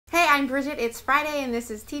Hi, I'm Brigitte. It's Friday and this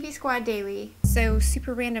is TV Squad Daily. So,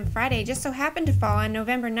 Super Random Friday just so happened to fall on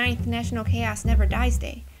November 9th, National Chaos Never Dies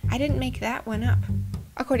Day. I didn't make that one up.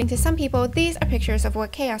 According to some people, these are pictures of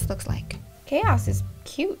what chaos looks like. Chaos is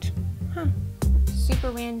cute. Huh. Super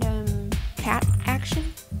random cat action.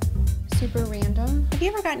 Super random. Have you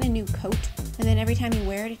ever gotten a new coat and then every time you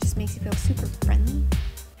wear it, it just makes you feel super friendly?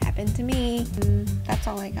 Happened to me. That's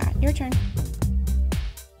all I got. Your turn.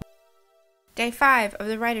 Day 5 of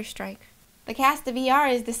the writer's strike. The cast of ER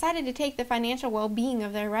has decided to take the financial well-being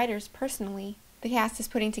of their writers personally. The cast is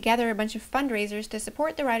putting together a bunch of fundraisers to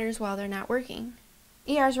support the writers while they're not working.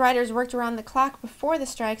 ER's writers worked around the clock before the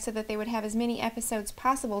strike so that they would have as many episodes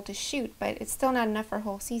possible to shoot, but it's still not enough for a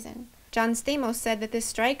whole season. John Stamos said that this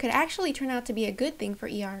strike could actually turn out to be a good thing for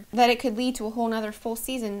ER, that it could lead to a whole nother full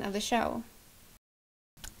season of the show.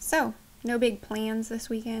 So, no big plans this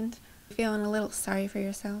weekend? Feeling a little sorry for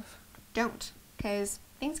yourself? Don't, because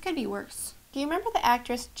things could be worse. Do you remember the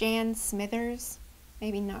actress Jan Smithers?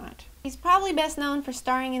 Maybe not. She's probably best known for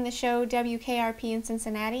starring in the show WKRP in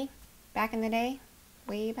Cincinnati, back in the day,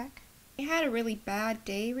 way back. She had a really bad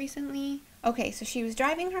day recently. Okay, so she was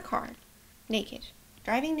driving her car, naked.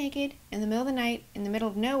 Driving naked, in the middle of the night, in the middle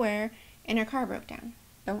of nowhere, and her car broke down.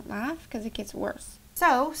 Don't laugh, because it gets worse.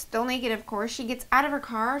 So, still naked of course, she gets out of her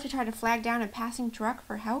car to try to flag down a passing truck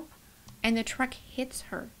for help, and the truck hits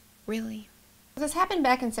her. Really? This happened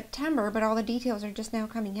back in September, but all the details are just now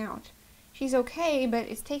coming out. She's okay, but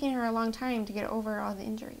it's taken her a long time to get over all the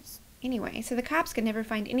injuries. Anyway, so the cops could never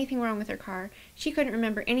find anything wrong with her car, she couldn't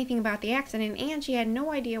remember anything about the accident, and she had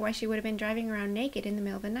no idea why she would have been driving around naked in the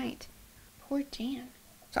middle of the night. Poor Jan.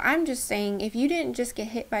 So I'm just saying, if you didn't just get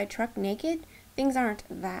hit by a truck naked, things aren't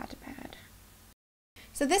that bad.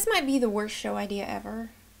 So this might be the worst show idea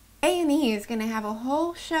ever. A&E is going to have a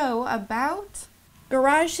whole show about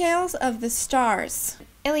garage sales of the stars.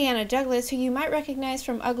 Ileana Douglas, who you might recognize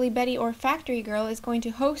from Ugly Betty or Factory Girl, is going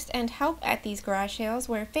to host and help at these garage sales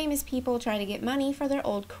where famous people try to get money for their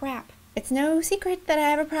old crap. It's no secret that I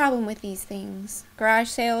have a problem with these things. Garage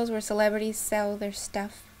sales where celebrities sell their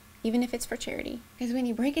stuff, even if it's for charity. Because when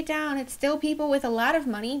you break it down, it's still people with a lot of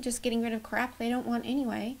money just getting rid of crap they don't want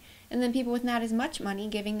anyway, and then people with not as much money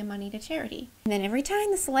giving the money to charity. And then every time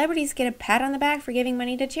the celebrities get a pat on the back for giving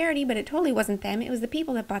money to charity, but it totally wasn't them, it was the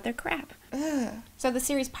people that bought their crap. Ugh. So the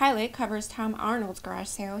series pilot covers Tom Arnold's garage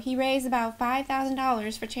sale. He raised about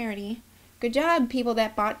 $5,000 for charity. Good job, people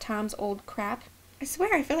that bought Tom's old crap. I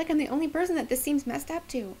swear, I feel like I'm the only person that this seems messed up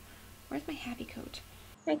to. Where's my happy coat?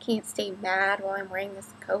 I can't stay mad while I'm wearing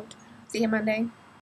this coat. See you Monday.